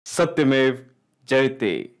Satyamev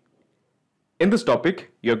Jayate. In this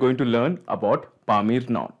topic, you're going to learn about Pamir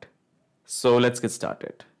Knot. So let's get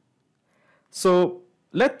started. So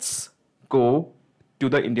let's go to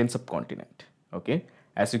the Indian subcontinent. Okay,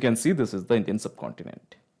 as you can see, this is the Indian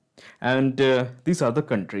subcontinent. And these are the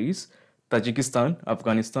countries: Tajikistan,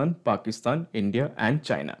 Afghanistan, Pakistan, India, and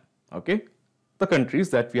China. Okay, the countries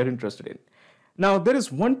that we are interested in. Now, there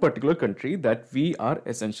is one particular country that we are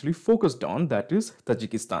essentially focused on, that is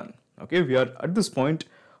Tajikistan. Okay, we are at this point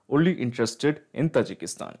only interested in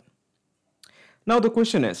Tajikistan. Now, the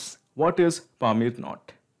question is, what is Pamir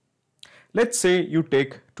Knot? Let's say you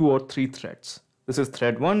take 2 or 3 threads. This is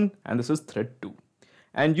thread 1 and this is thread 2.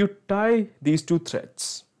 And you tie these 2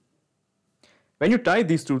 threads. When you tie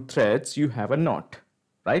these 2 threads, you have a knot,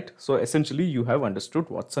 right? So essentially, you have understood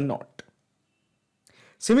what's a knot.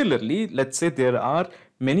 Similarly, let's say there are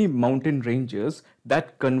many mountain ranges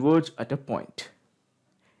that converge at a point.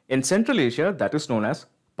 In Central Asia, that is known as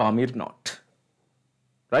Pamir Knot,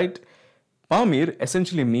 right? Pamir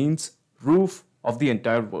essentially means roof of the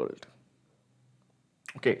entire world.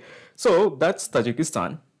 Okay, so that's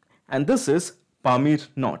Tajikistan, and this is Pamir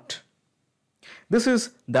Knot. This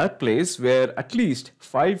is that place where at least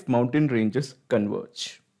 5 mountain ranges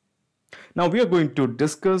converge. Now we are going to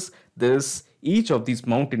discuss each of these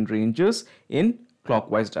mountain ranges in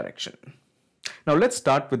clockwise direction. Now let's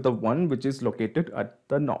start with the one which is located at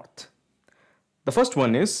the north. The first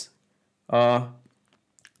one is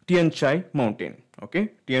Tian Shan Mountain.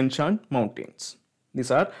 Okay, Tian Shan Mountains.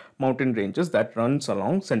 These are mountain ranges that runs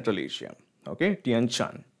along Central Asia. Okay, Tian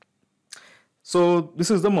Shan. So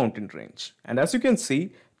this is the mountain range, and as you can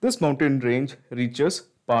see, this mountain range reaches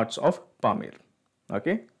parts of Pamir.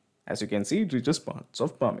 Okay, as you can see, it reaches parts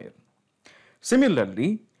of Pamir.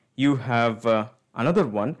 Similarly, you have another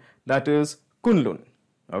one, that is Kunlun.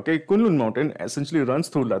 Okay, Kunlun mountain essentially runs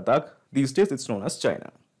through Ladakh. These days it's known as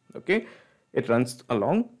China. Okay, it runs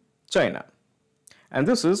along China, and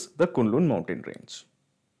this is the Kunlun mountain range.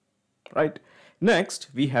 Right. Next,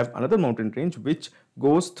 we have another mountain range which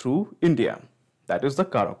goes through India. That is the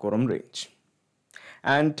Karakoram range,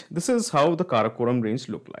 and this is how the Karakoram range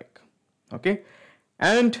look like. Okay.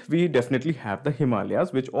 And we definitely have the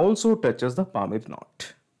Himalayas, which also touches the Pamir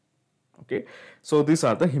Knot. Okay, so these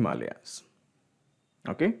are the Himalayas.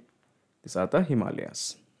 Okay, these are the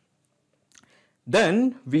Himalayas.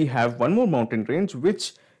 Then we have one more mountain range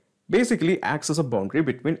which basically acts as a boundary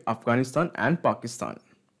between Afghanistan and Pakistan.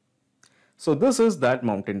 So this is that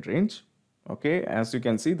mountain range. Okay, as you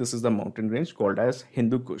can see, this is the mountain range called as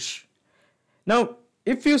Hindu Kush. Now,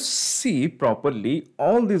 if you see properly,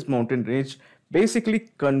 all these mountain range basically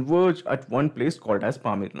converge at one place called as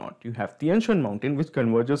Pamir Knot. You have Tian Shan Mountain which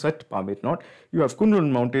converges at Pamir Knot. You have Kunlun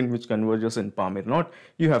Mountain which converges in Pamir Knot.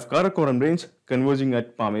 You have Karakoram Range converging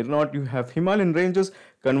at Pamir Knot. You have Himalayan ranges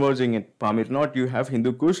converging at Pamir Knot. You have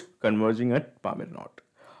Hindu Kush converging at Pamir Knot.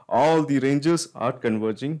 All the ranges are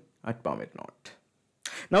converging at Pamir Knot.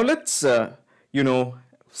 Now let's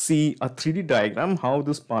see a 3D diagram how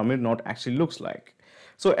this Pamir Knot actually looks like.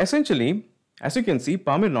 So essentially, as you can see,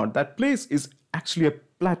 Pamir Knot, that place is actually a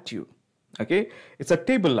plateau. Okay, it's a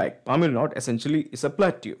table like. Pamir Knot essentially is a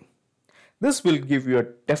plateau. This will give you a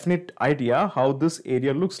definite idea how this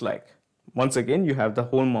area looks like. Once again, you have the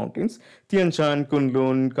whole mountains: Tian Shan,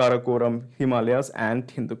 Kunlun, Karakoram, Himalayas, and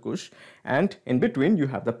Hindu Kush, and in between you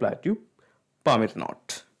have the plateau Pamir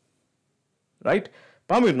Knot. Right?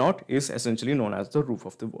 Pamir Knot is essentially known as the roof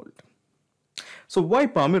of the world. So why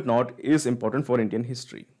Pamir Knot is important for Indian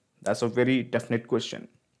history? That's a very definite question.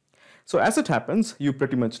 So as it happens, you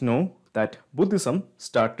pretty much know that Buddhism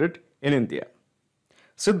started in India.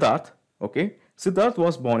 Siddharth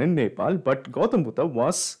was born in Nepal, but Gautam Buddha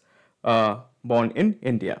was born in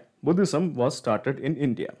India. Buddhism was started in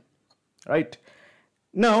India, right?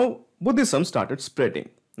 Now, Buddhism started spreading.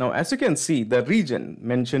 Now, as you can see, the region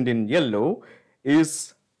mentioned in yellow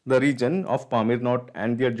is the region of Pamir Knot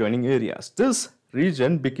and the adjoining areas. This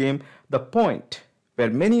region became the point where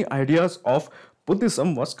many ideas of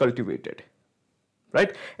Buddhism was cultivated,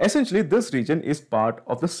 right? Essentially, this region is part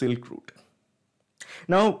of the Silk Route.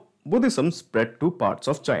 Now, Buddhism spread to parts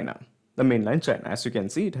of China, the mainland China. As you can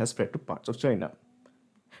see, it has spread to parts of China.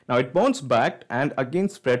 Now, it bounced back and again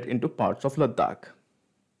spread into parts of Ladakh.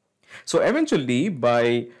 So, eventually,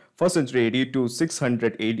 by 1st century AD to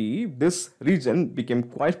 600 AD, this region became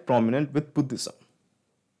quite prominent with Buddhism.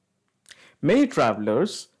 Many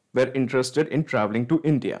travelers were interested in traveling to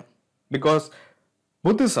India because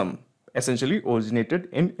Buddhism essentially originated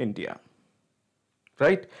in India,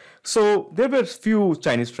 right? So there were few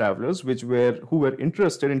Chinese travelers who were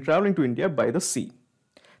interested in traveling to India by the sea.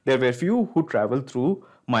 There were few who traveled through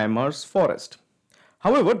Myanmar's forest.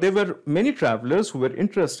 However, there were many travelers who were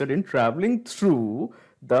interested in traveling through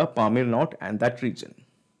the Pamir Knot and that region.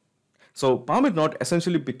 So Pamir Knot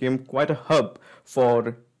essentially became quite a hub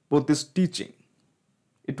for Buddhist teaching.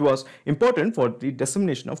 It was important for the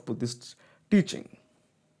dissemination of Buddhist teaching.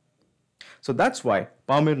 So that's why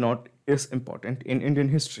Pamir Knot is important in Indian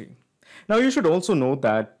history. Now you should also know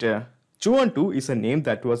that Chuantu is a name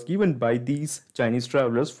that was given by these Chinese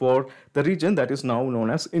travelers for the region that is now known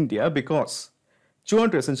as India, because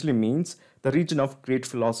Chuantu essentially means the region of great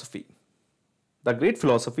philosophy. The great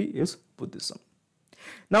philosophy is Buddhism.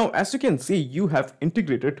 Now, as you can see, you have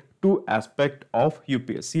integrated two aspects of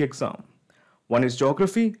UPSC exam. One is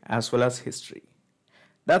geography as well as history.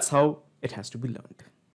 That's how it has to be learned.